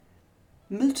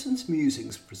Milton's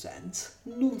Musings presents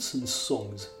Nonsense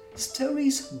Songs,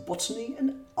 Stories, Botany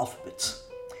and Alphabet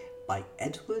by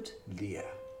Edward Lear.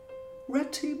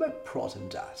 Read to you by Prot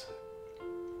and Dad.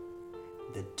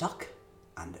 The Duck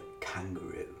and the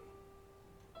Kangaroo.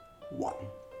 1.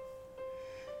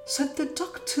 Said the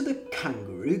duck to the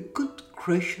kangaroo, "Good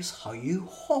gracious, how you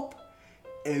hop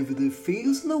over the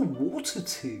fields and the water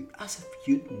too, as if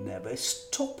you'd never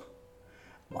stop.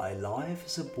 My life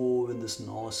is a bore in this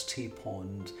nasty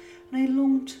pond, and I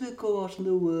long to go out in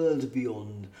the world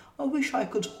beyond. I wish I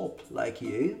could hop like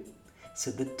you,"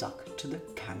 said the duck to the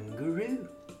kangaroo.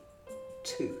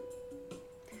 2.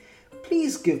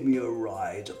 "Please give me a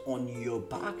ride on your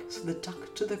back," said the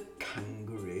duck to the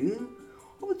kangaroo.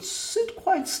 "I would sit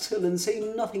quite still and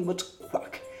say nothing but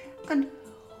quack, and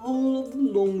whole of the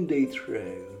long day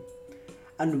through.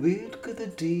 And we'd go the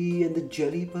dee and the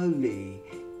jelly bowly,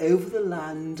 over the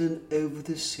land and over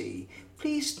the sea.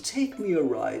 Please take me a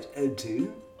ride, oh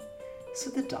do,"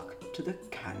 said the duck to the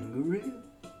kangaroo.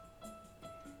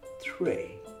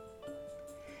 3.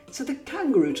 Said the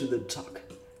kangaroo to the duck,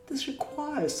 "This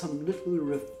requires some little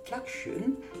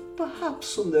reflection.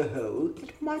 Perhaps on the whole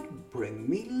it might bring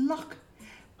me luck.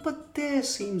 But there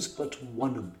seems but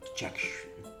one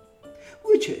objection,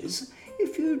 which is,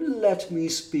 if you'd let me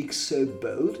speak so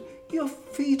bold, your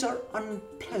feet are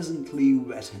unpleasantly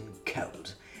wet and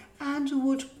cold, and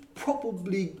would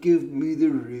probably give me the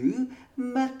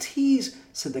rheumatisme,"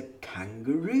 said the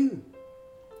kangaroo.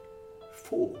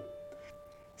 4.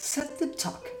 Said the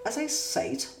duck, "As I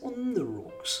sate on the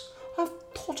rocks, I've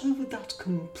thought over that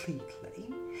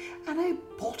completely, and I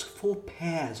bought 4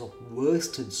 pairs of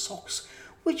worsted socks,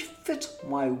 which fit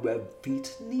my webbed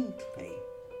feet neatly.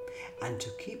 And to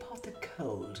keep out the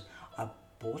cold, I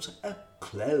bought a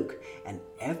cloak, and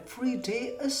every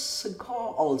day a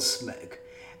cigar I'll smoke,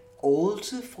 all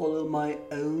to follow my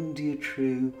own dear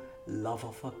true love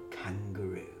of a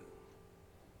kangaroo."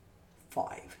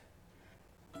 5.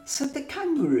 Said the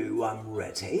kangaroo, "I'm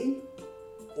ready,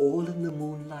 all in the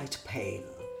moonlight pale,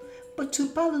 but to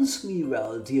balance me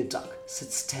well, dear duck,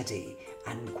 sit steady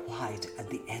and quiet at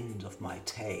the end of my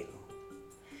tail."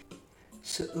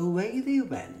 So away they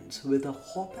went with a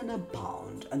hop and a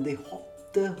bound, and they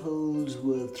hopped the whole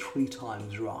world 3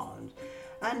 times round.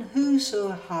 And who so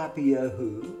happy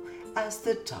who as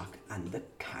the duck and the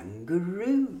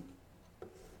kangaroo?